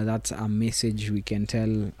that's a message we can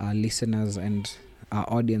tell our listeners and our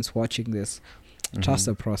audience watching this. Trust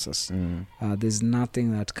the process. There's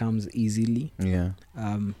nothing that comes easily.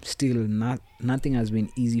 Still nothing has been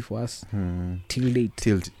easy for us till date.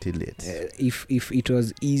 Till date. If it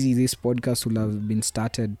was easy, this podcast would have been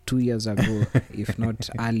started 2 years ago, if not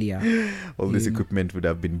earlier. All this equipment would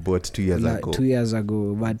have been bought 2 years ago. 2 years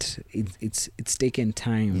ago, but it's taken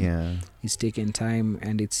time. It's taken time,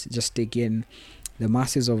 and it's just taken the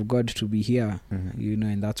masses of God to be here,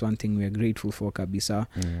 and that's one thing we're grateful for, kabisa.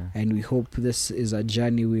 And we hope this is a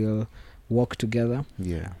journey we'll walk together.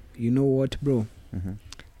 You know what, bro?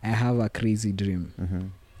 I have a crazy dream.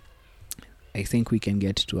 I think we can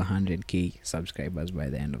get to 100k subscribers by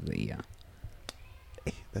the end of the year.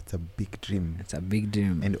 That's a big dream. It's a big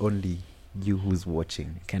dream. And only you who's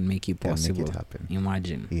watching can make it possible. Can make it happen.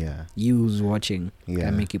 Imagine. You who's watching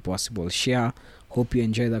can make it possible. Share. Hope you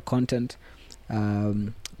enjoy the content.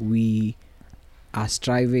 We are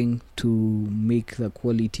striving to make the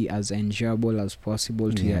quality as enjoyable as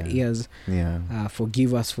possible to your ears.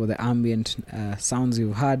 Forgive us for the ambient sounds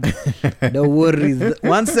you've heard. Don't worry.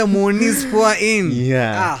 Once the monies pour in,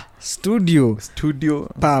 studio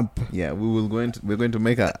pump. We're going to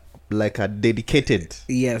make a dedicated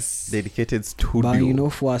studio. But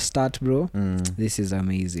for a start, bro, this is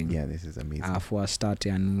amazing. This is amazing. For a start,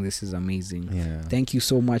 this is amazing. Thank you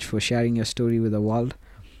so much for sharing your story with the world.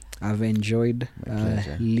 I've enjoyed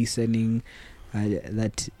listening.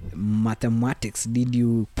 That mathematics did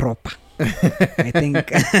you proper. I think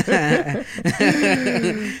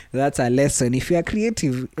that's a lesson. If you are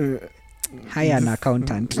creative, hire an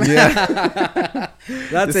accountant.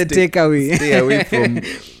 That's a takeaway. Stay away from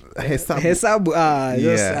Hesabu.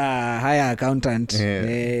 Hire accountant.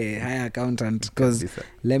 Hire accountant. Because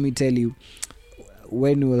let me tell you,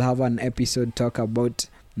 when we'll have an episode talk about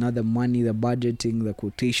not the money, the budgeting, the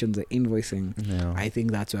quotations, the invoicing, I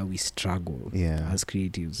think that's where we struggle as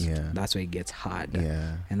creatives. That's why it gets hard.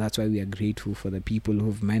 And that's why we are grateful for the people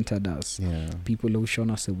who've mentored us, people who've shown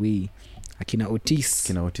us the way. Akina Otis.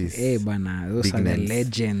 Bana, those are the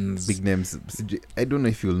legends. Big names. I don't know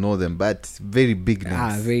if you'll know them, but very big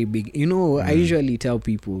names. Very big. I usually tell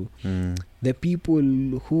people, the people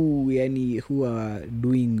who are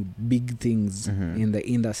doing big things in the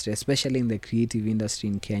industry, especially in the creative industry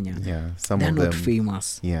in Kenya, they're not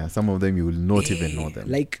famous. Some of them you will not even know them.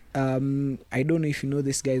 Like, I don't know if you know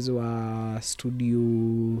these guys who are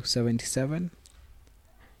Studio 77.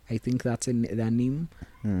 I think that's their name.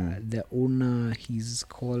 The owner, he's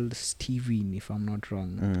called Steven, if I'm not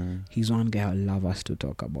wrong. He's one guy I love us to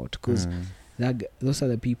talk about, because those are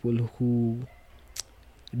the people who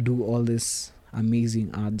do all this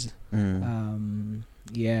amazing ads.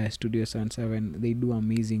 Studio 77, they do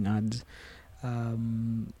amazing ads.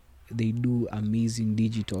 They do amazing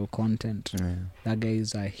digital content. That guy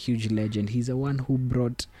is a huge legend. He's the one who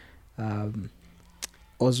brought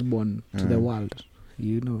Osborne to the world.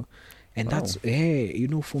 And that's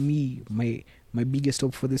for me, my biggest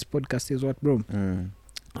hope for this podcast is what, bro?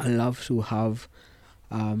 I love to have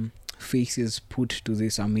faces put to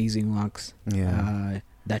these amazing works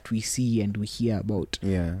that we see and we hear about.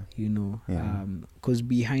 Because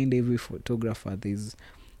behind every photographer there's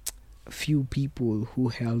few people who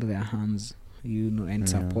held their hands, and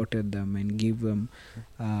supported them and gave them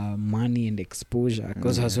money and exposure,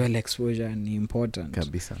 because as well exposure is important.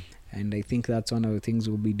 Kabisa. And I think that's one of the things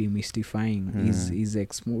we'll be demystifying. Is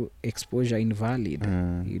exposure invalid?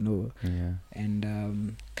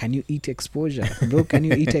 And can you eat exposure, bro? Can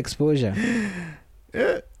you eat exposure?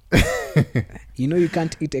 You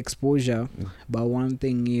can't eat exposure, but one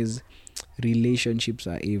thing is, relationships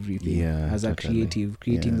are everything. As a creative,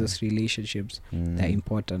 creating those relationships, they're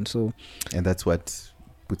important. So, and that's what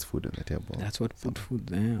puts food on the table. That's what puts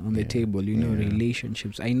food on the table.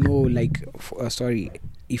 Relationships. I know, like,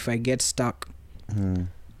 if I get stuck,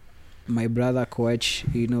 my brother Coach,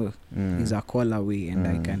 is a call away, and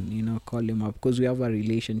I can, call him up, because we have a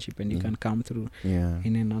relationship, and you can come through. And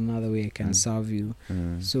in another way, I can serve you.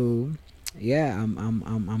 So,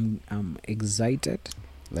 I'm excited.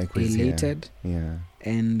 Elated,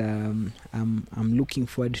 and I'm looking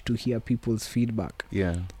forward to hear people's feedback.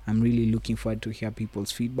 I'm really looking forward to hear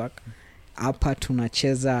people's feedback. Hapa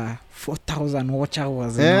tunacheza 4,000 watch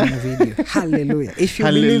hours in one video. Hallelujah. If you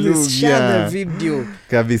believe this, share the video.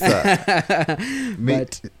 Kabisa.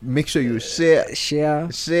 Make sure you share.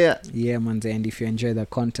 Yeah, man. And if you enjoy the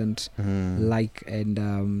content, like,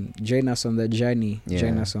 and join us on the journey.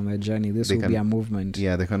 Join us on the journey. This will be a movement.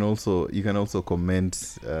 You can also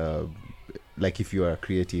comment, like if you are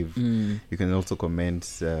creative, you can also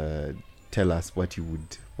comment tell us what you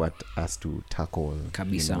would want us to tackle in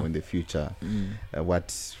the future.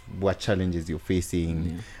 What challenges you're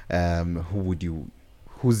facing,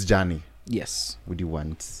 whose journey would you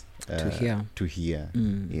want to hear.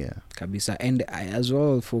 Kabisa. And as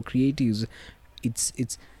well, for creatives,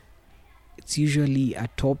 it's usually a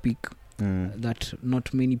topic that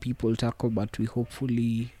not many people tackle, but we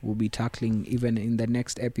hopefully will be tackling even in the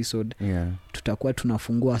next episode. Tutakuwa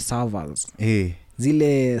tunafungua servers,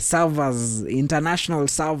 zile servers, international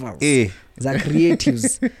servers za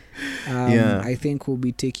creatives. I think we'll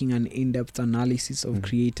be taking an in-depth analysis of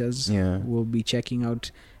creators. We'll be checking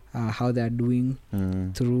out how they're doing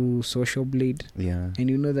through Social Blade. And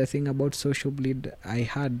you know, the thing about Social Blade I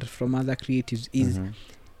heard from other creatives is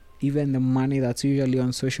even the money that's usually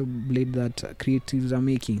on Social Blade that creatives are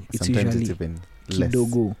making, it's usually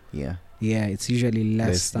kidogo. It's usually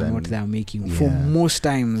less than what they're making for most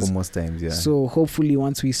times. So hopefully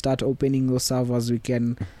once we start opening those servers, we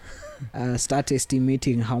can start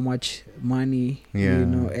estimating how much money, you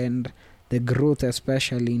know, and the growth,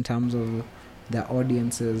 especially in terms of the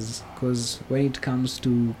audiences, because when it comes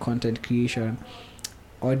to content creation,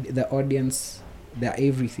 the audience, they're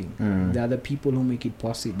everything. They're the people who make it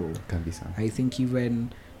possible. I think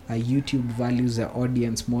even YouTube values the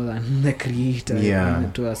audience more than the creator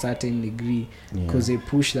to a certain degree, because they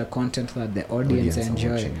push the content that the audience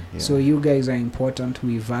enjoy. So you guys are important.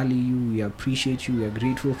 We value you, we appreciate you, we are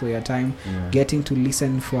grateful for your time, getting to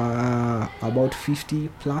listen for about 50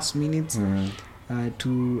 plus minutes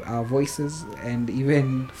to our voices, and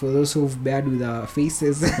even for those who've bared with our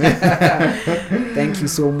faces. Thank you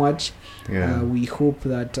so much. We hope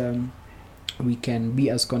that we can be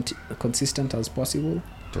as consistent as possible.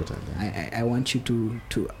 Totally. I want you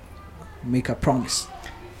to make a promise.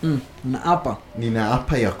 Unaapa?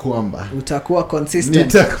 Ninaapa ya kwamba utakuwa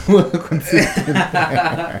consistent. Let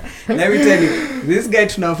me tell you, this guy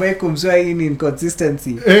tunafai kumzoa in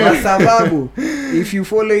inconsistency kwa sababu if you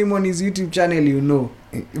follow him on his YouTube channel, you know.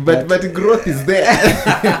 But growth is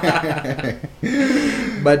there.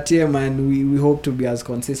 But yeah, man, we hope to be as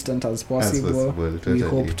consistent as possible. Totally. We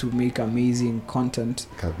hope to make amazing content.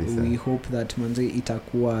 Kabisa. We hope that manze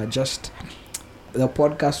itakuwa just the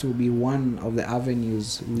podcast will be one of the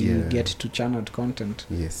avenues we get to churn out content.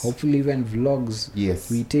 Hopefully even vlogs.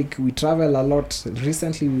 We travel a lot.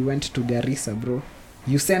 Recently we went to Garissa, bro.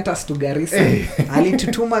 You sent us to Garissa.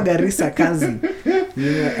 Alitutuma Garissa kazi.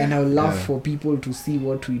 You know, and I would love for people to see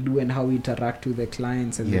what we do and how we interact with the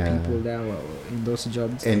clients and the people there in those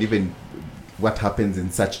jobs. And even what happens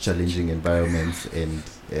in such challenging environments, and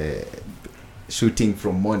shooting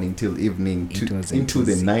from morning till evening into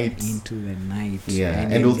the night.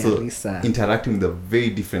 And also Garissa, interacting with a very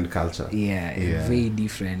different culture. Very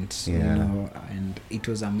different. You know, and it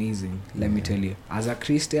was amazing. Let me tell you, as a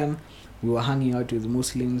Christian, we were hanging out with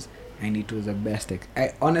Muslims, and it was the best.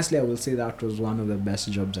 Honestly, I will say that was one of the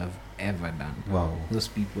best jobs I've ever done. Wow. Those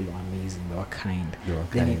people were amazing. They were kind.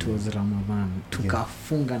 Then it was Ramadan.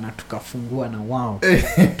 Tukafunga na tukafungua na wow.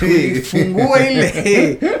 Tulifungua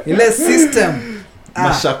ile system.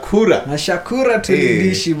 Mashakura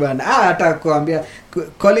tulidishi bana. Hata kuambia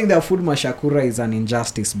calling the food mashakura is an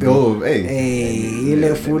injustice, bro.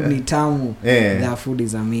 Ile food ni tamu. The food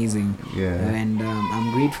is amazing. And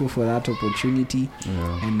I'm grateful for that opportunity.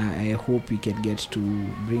 And I hope we can get to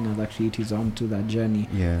bring other creatives onto that journey.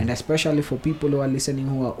 And especially for people who are listening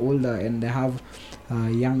who are older and they have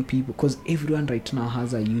young people, because everyone right now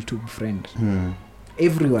has a YouTube friend.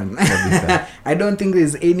 Everyone. I don't think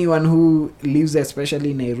there's anyone who lives,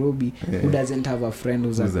 especially in Nairobi, who doesn't have a friend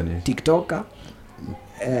who's a TikToker,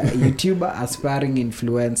 YouTuber, aspiring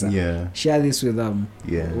influencer. Share this with them.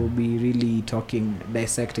 We'll be really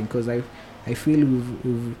dissecting, because I feel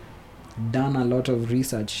we've done a lot of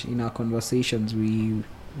research in our conversations. We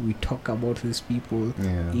talk about these people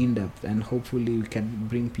in depth, and hopefully we can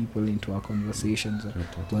bring people into our conversations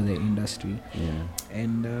about the industry.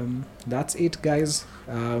 And that's it, guys.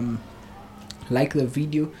 Like the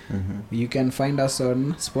video. You can find us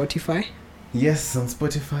on Spotify. Yes, on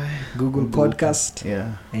Spotify, Google Podcast,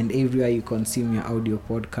 and everywhere you consume your audio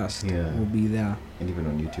podcast will be there. And even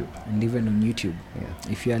on YouTube.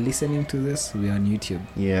 If you are listening to this, we are on YouTube.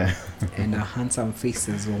 And our handsome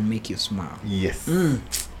faces will make you smile.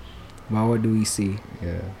 But what do we say?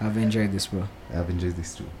 I've enjoyed this, bro. I've enjoyed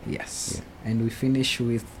this too. Yes. And we finish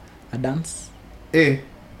with a dance. Hey,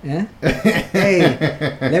 let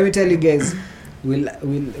me tell you guys,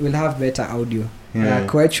 we'll have better audio.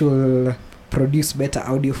 Coach will produce better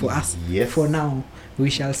audio for us. For now, we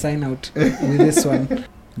shall sign out with this one.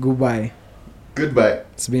 Goodbye. Goodbye.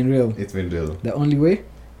 It's been real. The only way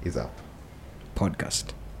is up.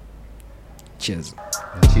 Podcast. Cheers.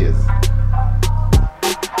 Cheers.